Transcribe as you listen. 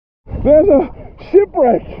There's a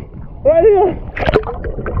shipwreck right here.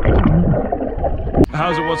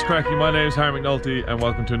 How's it? What's cracking? My name is Harry McNulty and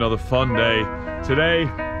welcome to another fun day. Today,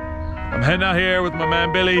 I'm heading out here with my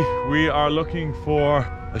man Billy. We are looking for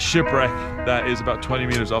a shipwreck that is about 20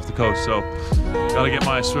 meters off the coast. So, gotta get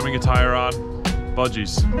my swimming attire on.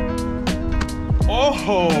 Budgies. Oh,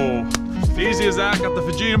 easy as that. Got the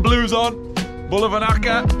Fijian blues on.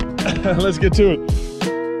 Bulavanaka. Let's get to it.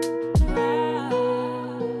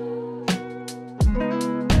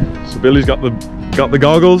 So Billy's got the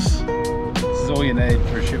goggles. This is all you need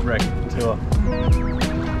for a shipwreck tour.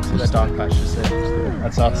 So that dark patch just there.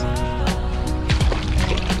 That's us.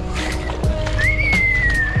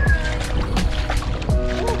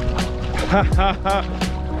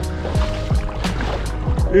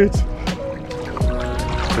 It's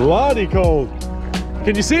bloody cold.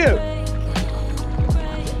 Can you see it?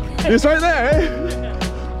 It's right there, eh?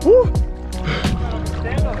 Woo.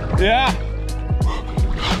 Yeah.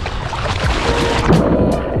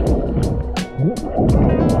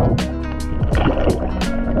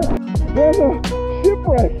 There's a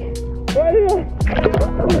shipwreck right here.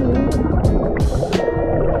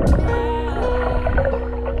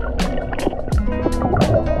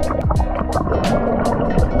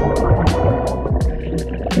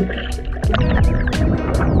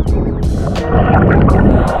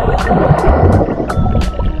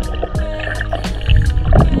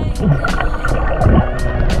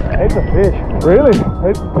 It's a fish. Really?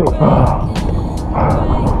 It's a fish.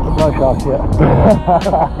 No sharks yet.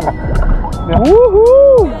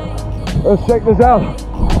 Woohoo! Let's check this out.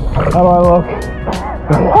 How do I look?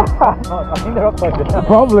 I think they're upside down.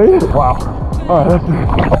 Probably. Wow. Alright, let's do it.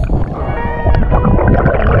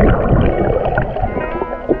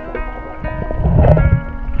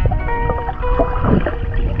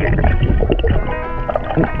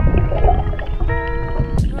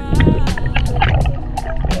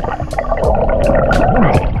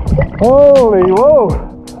 Holy whoa!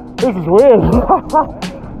 This is weird.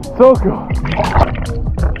 So cool.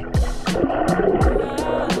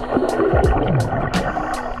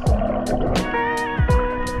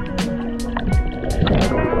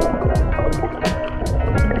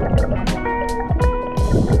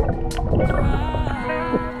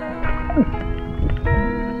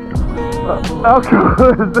 How cool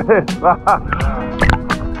is this?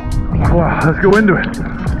 Wow, let's go into it.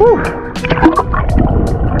 Woo.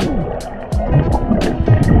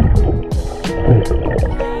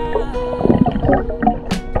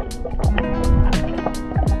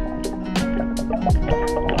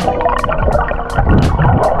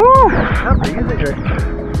 How big is it, Rick?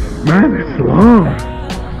 Man, it's long.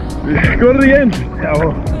 Go to the end. Yeah,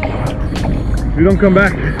 well, if you don't come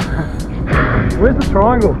back. Where's the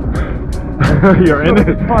triangle? You're in it.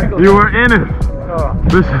 You were in it. Oh.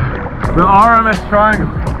 This is the RMS triangle.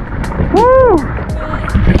 Woo!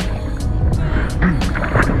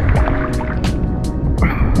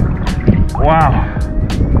 Wow.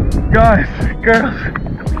 Guys, girls,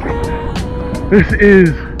 this is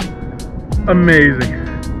amazing.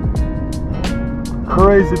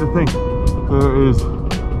 Crazy to think there is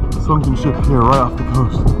a sunken ship here right off the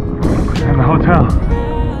coast. And the hotel.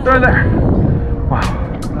 They're there. Wow.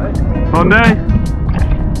 Funday?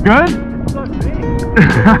 Good?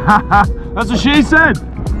 That's what she said.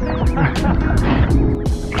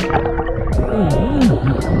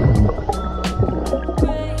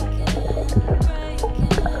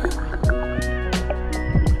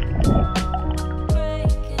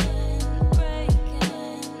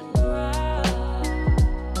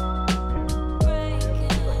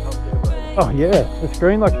 Oh yeah, the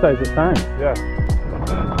screen lock stays the same. Yeah.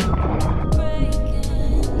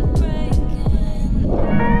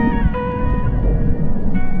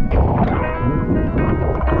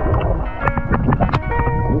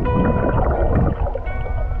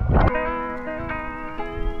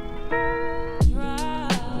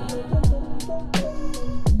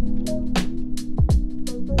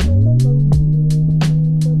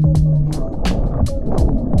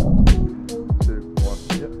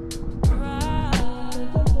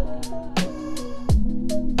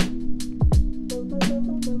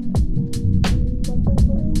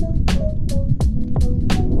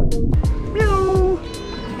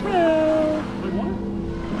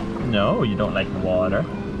 No, you don't like water.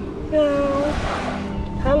 No.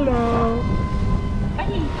 Hello. Hi.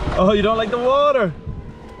 Oh, you don't like the water?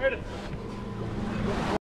 Heard it.